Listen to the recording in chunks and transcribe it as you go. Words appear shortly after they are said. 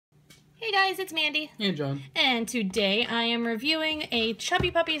Hey guys, it's Mandy. Hey John. And today I am reviewing a Chubby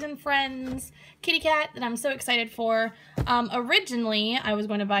Puppies and Friends kitty cat that I'm so excited for. Originally, I was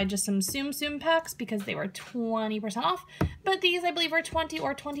going to buy just some Tsum Tsum packs because they were 20% off. But these, I believe, are 20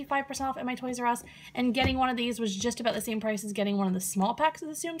 or 25% off at my Toys R Us. And getting one of these was just about the same price as getting one of the small packs of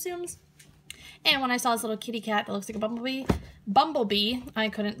the Tsum Tsums. And when I saw this little kitty cat that looks like a bumblebee, I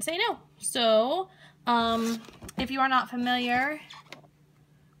couldn't say no. So, if you are not familiar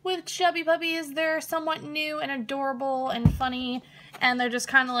with Chubby Puppies, they're somewhat new and adorable and funny, and they're just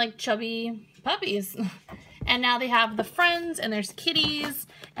kind of like chubby puppies. And now they have the friends, and there's kitties,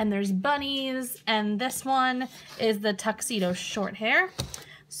 and there's bunnies, and this one is the tuxedo short hair.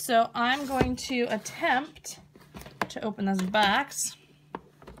 So I'm going to attempt to open this box.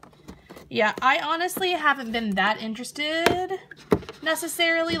 Yeah, I honestly haven't been that interested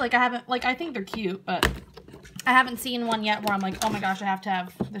necessarily. I think they're cute, but I haven't seen one yet where I'm like, oh my gosh, I have to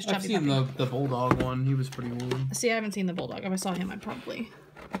have this chubby puppy. I've seen the bulldog one. He was pretty warm. See, I haven't seen the bulldog. If I saw him, I'd probably.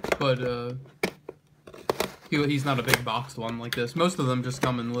 But he's not a big boxed one like this. Most of them just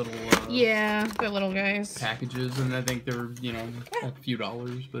come in little. Yeah, they're little guys. Packages, and I think they're a few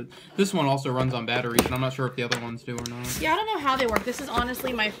dollars. But this one also runs on batteries, and I'm not sure if the other ones do or not. Yeah, I don't know how they work. This is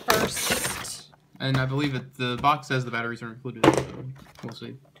honestly my first. And I believe the box says the batteries are included, so we'll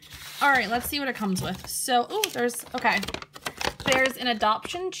see. Alright, let's see what it comes with. So, there's an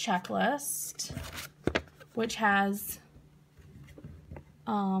adoption checklist, which has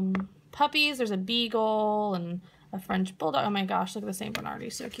puppies. There's a beagle and a French bulldog. Oh my gosh, look at the St. Bernard.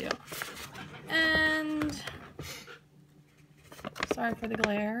 He's so cute. And, sorry for the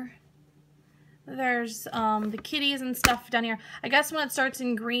glare. There's the kitties and stuff down here. I guess when it starts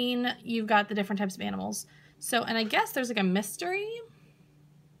in green, you've got the different types of animals. So, and I guess there's like a mystery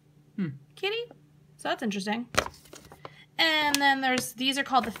kitty. So that's interesting. And then these are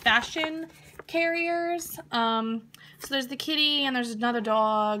called the fashion carriers. So there's the kitty and there's another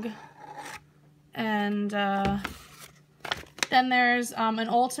dog. And then there's an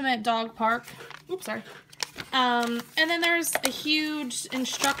ultimate dog park. Oops, sorry. And then there's a huge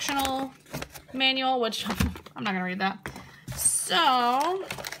instructional manual, which I'm not gonna read that. So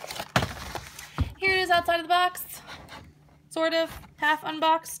here it is outside of the box, sort of half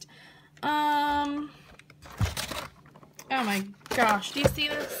unboxed. Oh my gosh, do you see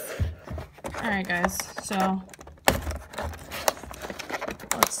this? All right, guys. So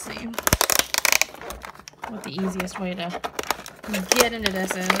let's see what the easiest way to get into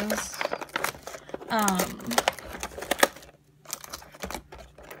this is.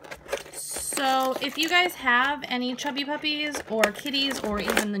 So if you guys have any chubby puppies or kitties or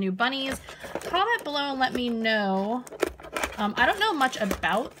even the new bunnies, comment below and let me know. I don't know much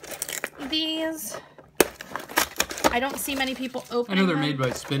about these. I don't see many people opening them. I know they're made by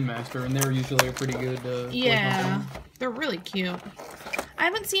Spin Master, and they're usually a pretty good yeah, they're really cute. I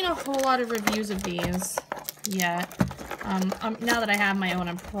haven't seen a whole lot of reviews of these yet. Now that I have my own,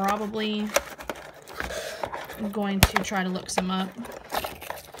 I'm probably going to try to look some up.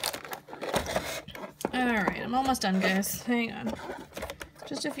 Alright, I'm almost done, guys. Hang on.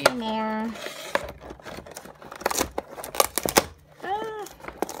 Just a few more.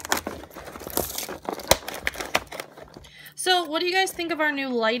 So, what do you guys think of our new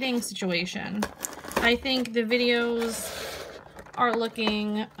lighting situation? I think the videos are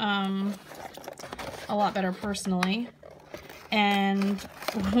looking a lot better personally. And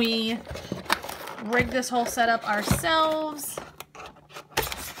we rigged this whole setup ourselves.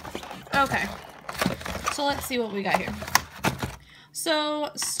 Okay. So let's see what we got here. So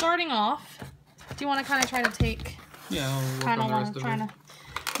starting off, do you want to kind of try to take? Yeah, I'll work on the rest of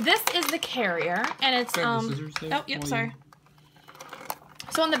it. This is the carrier, and it's oh, yep, sorry.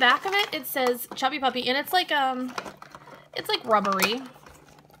 So on the back of it, it says Chubby Puppy, and it's like rubbery,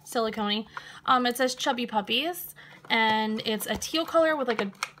 silicone-y. It says Chubby Puppies, and it's a teal color with like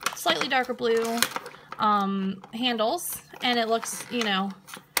a slightly darker blue handles, and it looks,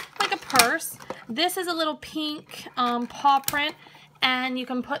 like a purse. This is a little pink paw print, and you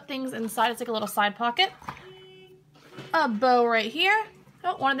can put things inside. It's like a little side pocket. A bow right here.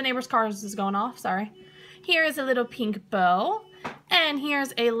 Oh, one of the neighbor's cars is going off. Sorry. Here is a little pink bow, and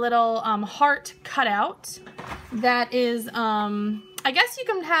here's a little heart cutout. That is, I guess you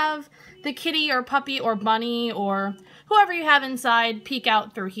can have the kitty or puppy or bunny or whoever you have inside peek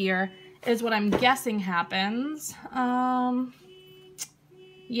out through here. Is what I'm guessing happens.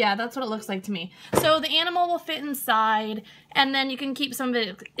 Yeah, that's what it looks like to me. So the animal will fit inside, and then you can keep some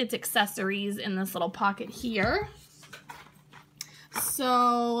of its accessories in this little pocket here.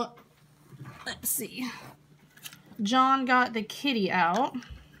 So, let's see. John got the kitty out.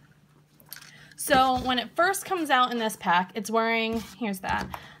 So when it first comes out in this pack, it's wearing, here's that,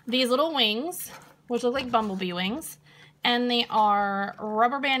 these little wings, which look like bumblebee wings, and they are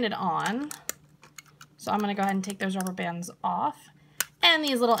rubber banded on. So I'm gonna go ahead and take those rubber bands off. And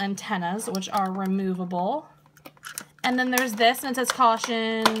these little antennas, which are removable. And then there's this, and it says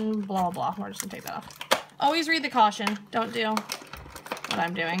caution, blah, blah. We're just gonna take that off. Always read the caution. Don't do what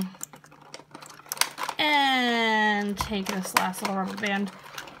I'm doing. And take this last little rubber band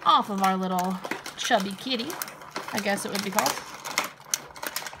off of our little chubby kitty, I guess it would be called.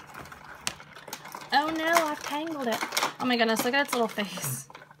 Oh no, I've tangled it. Oh my goodness, look at its little face.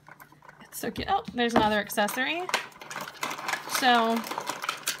 It's so cute. Oh, there's another accessory. So,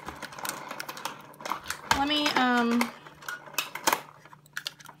 let me,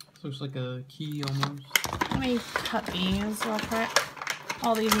 This looks like a key almost. let me cut these real quick.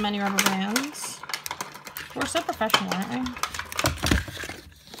 All these mini rubber bands. We're so professional, aren't we?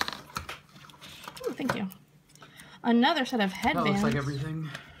 Ooh, thank you. Another set of headbands. That looks like everything.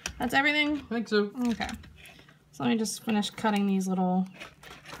 That's everything? I think so. Okay. So let me just finish cutting these little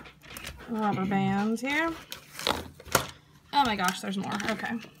rubber bands here. Oh my gosh, there's more.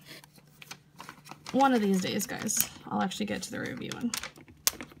 Okay. One of these days, guys, I'll actually get to the reviewing.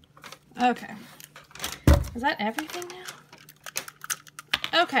 Okay. Is that everything now?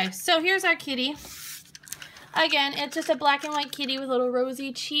 Okay, so here's our kitty. Again, it's just a black and white kitty with little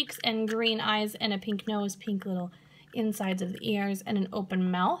rosy cheeks and green eyes and a pink nose, pink little insides of the ears, and an open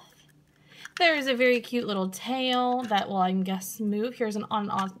mouth. There's a very cute little tail that will, I guess, move. Here's an on,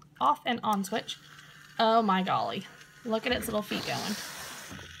 off and on switch. Oh my golly. Look at its little feet going.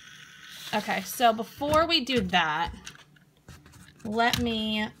 Okay, so before we do that, let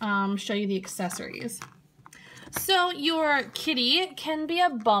me show you the accessories. So your kitty can be a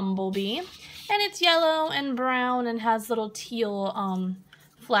bumblebee, and it's yellow and brown and has little teal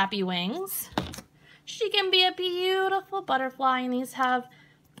flappy wings. She can be a beautiful butterfly, and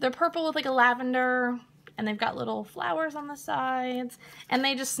they're purple with like a lavender, and they've got little flowers on the sides, and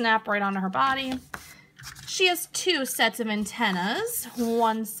they just snap right onto her body. She has 2 sets of antennas.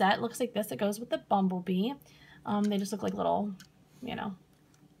 One set looks like this. It goes with the bumblebee. They just look like little, you know,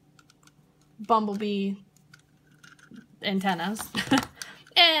 bumblebee antennas.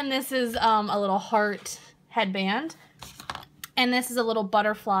 And this is a little heart headband. And this is a little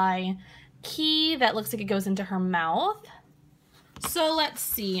butterfly key that looks like it goes into her mouth. So let's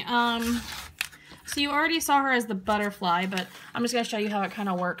see. So you already saw her as the butterfly, but I'm just going to show you how it kind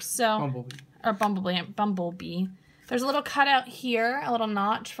of works. So, Bumblebee. Or bumblebee. There's a little cutout here, a little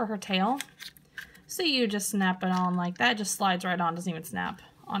notch for her tail. So you just snap it on like that. It just slides right on, doesn't even snap,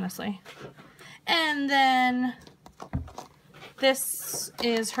 honestly. And then this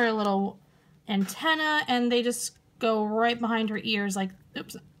is her little antenna, and they just go right behind her ears like,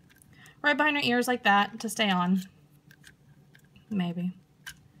 oops, right behind her ears like that to stay on. Maybe.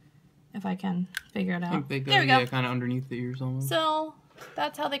 If I can figure it out. I think they go, there we go. Yeah, kind of underneath the ears almost. So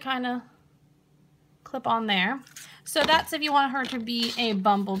that's how they kind of clip on there. So that's if you want her to be a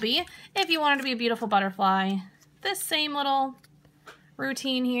bumblebee. If you want her to be a beautiful butterfly, this same little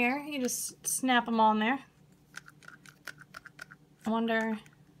routine here, you just snap them on there. I wonder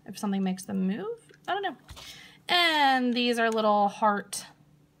if something makes them move. I don't know. And these are little heart,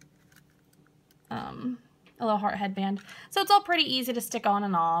 a little heart headband. So it's all pretty easy to stick on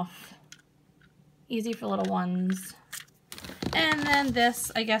and off. Easy for little ones. And then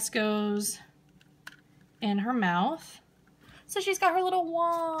this, I guess, goes in her mouth. So she's got her little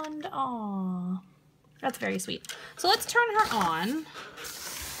wand. Aww. That's very sweet. So let's turn her on.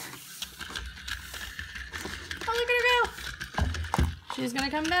 Oh, look at her go. She's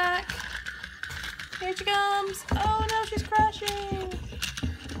gonna come back. Here she comes. Oh no, she's crashing.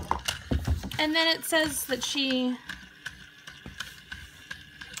 And then it says that she...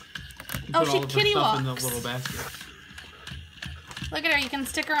 Oh, she kitty walks. In the little basket. Look at her. You can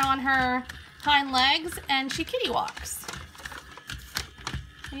stick her on her hind legs, and she kitty walks.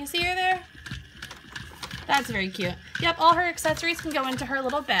 Can you see her there? That's very cute. Yep, all her accessories can go into her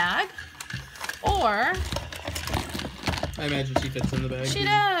little bag. Or... I imagine she fits in the bag. She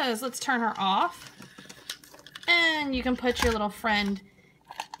does. Let's turn her off. And you can put your little friend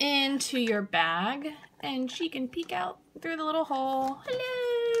into your bag, and she can peek out through the little hole.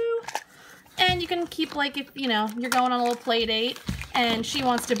 Hello! And you can keep, like, if, you know, you're going on a little play date, and she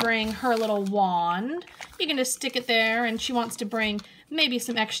wants to bring her little wand, you can just stick it there, and she wants to bring maybe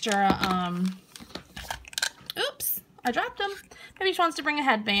some extra, oops, I dropped them. Maybe she wants to bring a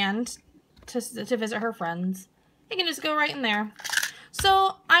headband to visit her friends. You can just go right in there.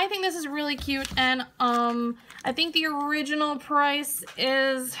 So I think this is really cute, and I think the original price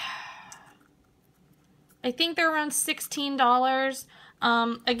is I think they're around $16.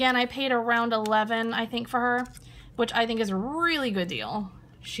 Again, I paid around $11, I think, for her, which I think is a really good deal.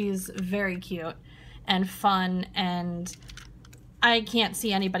 She's very cute and fun, and I can't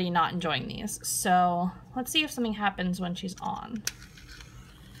see anybody not enjoying these. So let's see if something happens when she's on.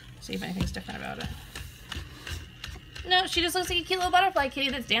 See if anything's different about it. No, she just looks like a cute little butterfly kitty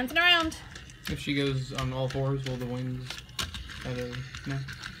that's dancing around. If she goes on all fours, will the wings no?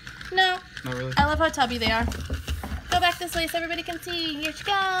 No. Not really. I love how tubby they are. Go back this way so everybody can see. Here she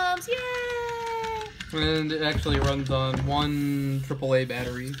comes. Yay! And it actually runs on one AAA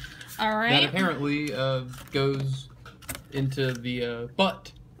battery. All right. That apparently goes into the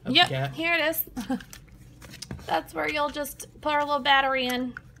butt of the cat. Here it is. That's where you'll just put our little battery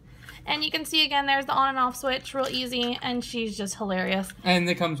in. And you can see again, there's the on and off switch, real easy, and she's just hilarious. And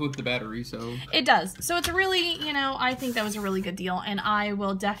it comes with the battery, so... It does. So it's a really, you know, I think that was a really good deal, and I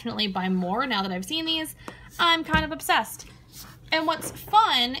will definitely buy more now that I've seen these. I'm kind of obsessed. And what's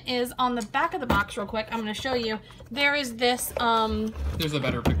fun is on the back of the box, real quick, I'm going to show you, there is this, There's a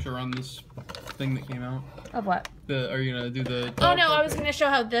better picture on this thing that came out. Of what? Are you going to do the... Oh, no, I was going to show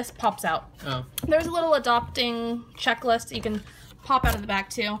how this pops out. Oh. There's a little adopting checklist you can pop out of the back,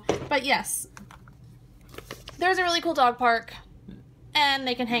 too. But yes, there's a really cool dog park, and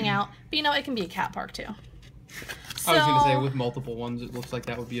they can hang out. But, you know, it can be a cat park, too. So, I was going to say, with multiple ones, it looks like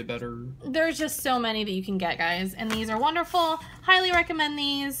that would be a better... There's just so many that you can get, guys. And these are wonderful. Highly recommend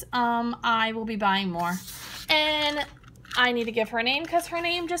these. I will be buying more. And I need to give her a name because her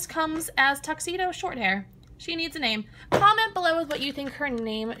name just comes as Tuxedo Shorthair. She needs a name. Comment below with what you think her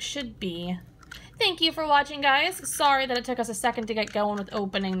name should be. Thank you for watching, guys. Sorry that it took us a second to get going with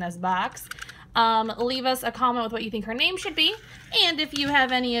opening this box. Leave us a comment with what you think her name should be. And if you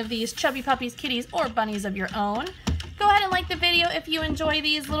have any of these chubby puppies, kitties, or bunnies of your own, go ahead and like the video if you enjoy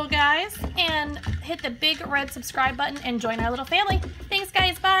these little guys. And hit the big red subscribe button and join our little family. Thanks.